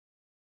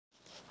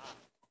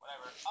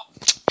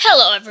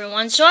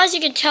everyone. So as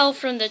you can tell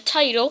from the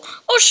title,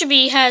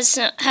 Osharbi has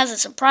a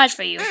surprise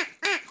for you.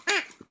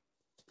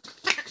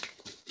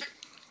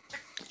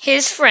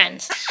 His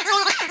friends.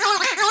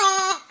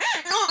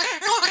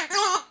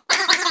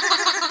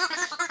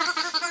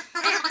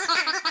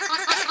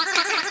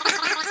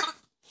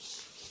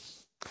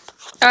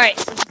 Alright,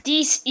 so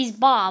this is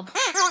Bob.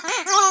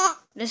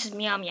 This is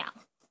Meow Meow.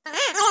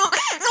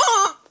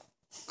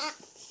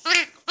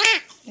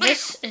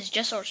 This is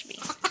just Osharbi.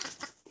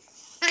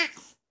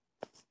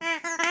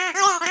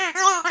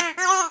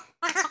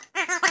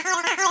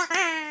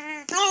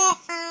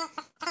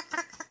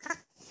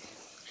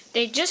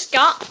 They just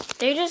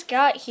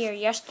got here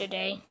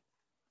yesterday.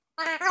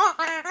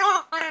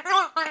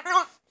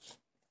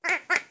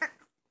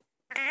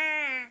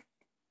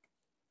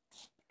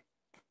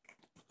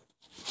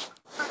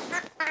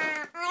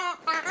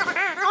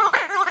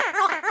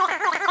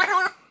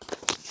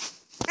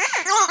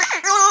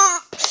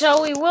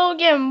 So we will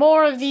get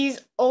more of these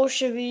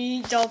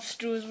Osharbi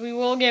dumpsters. We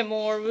will get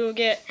more. We will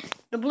get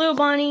the blue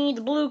bunny,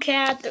 the blue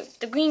cat,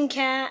 the green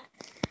cat,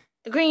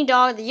 the green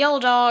dog, the yellow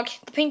dog,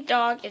 the pink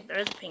dog, if there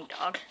is a pink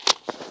dog.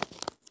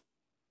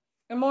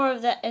 And more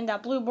of that, and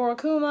that blue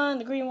Borakuma, and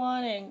the green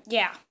one, and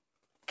yeah,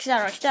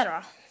 etc.,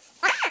 etc.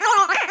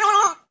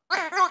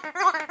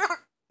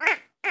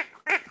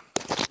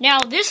 Now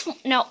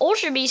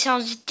Osharbi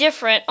sounds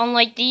different,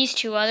 unlike these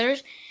two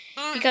others,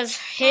 because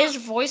his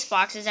voice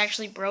box is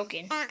actually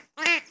broken.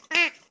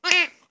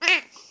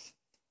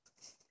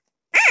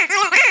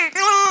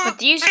 But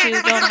these two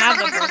don't have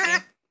them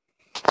broken.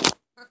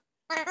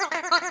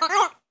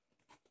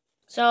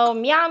 So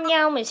Meow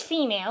Meow is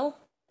female.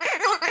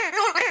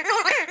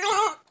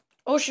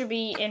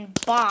 Osharbi and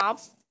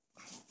Bob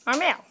are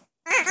male.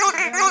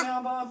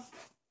 Meow, Bob?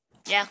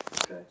 Yeah.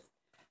 Okay.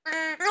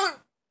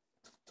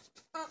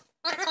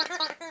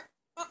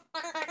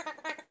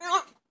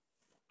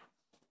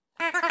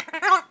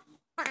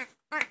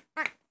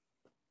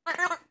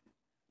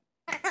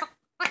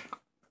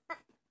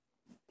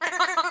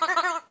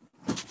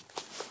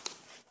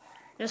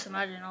 Just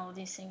imagine all of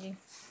these singing.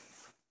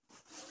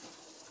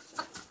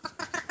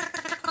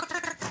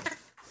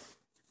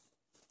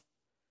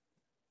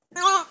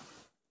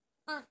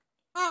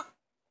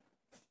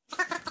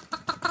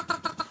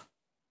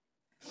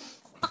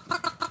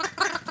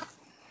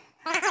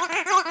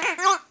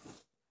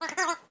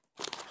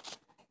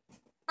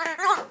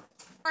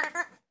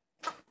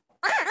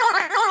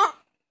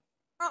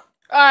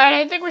 Alright,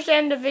 I think we should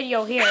end the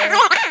video here.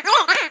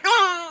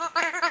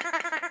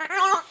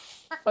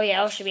 Oh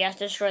yeah, Osharbi has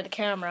to destroy the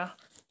camera.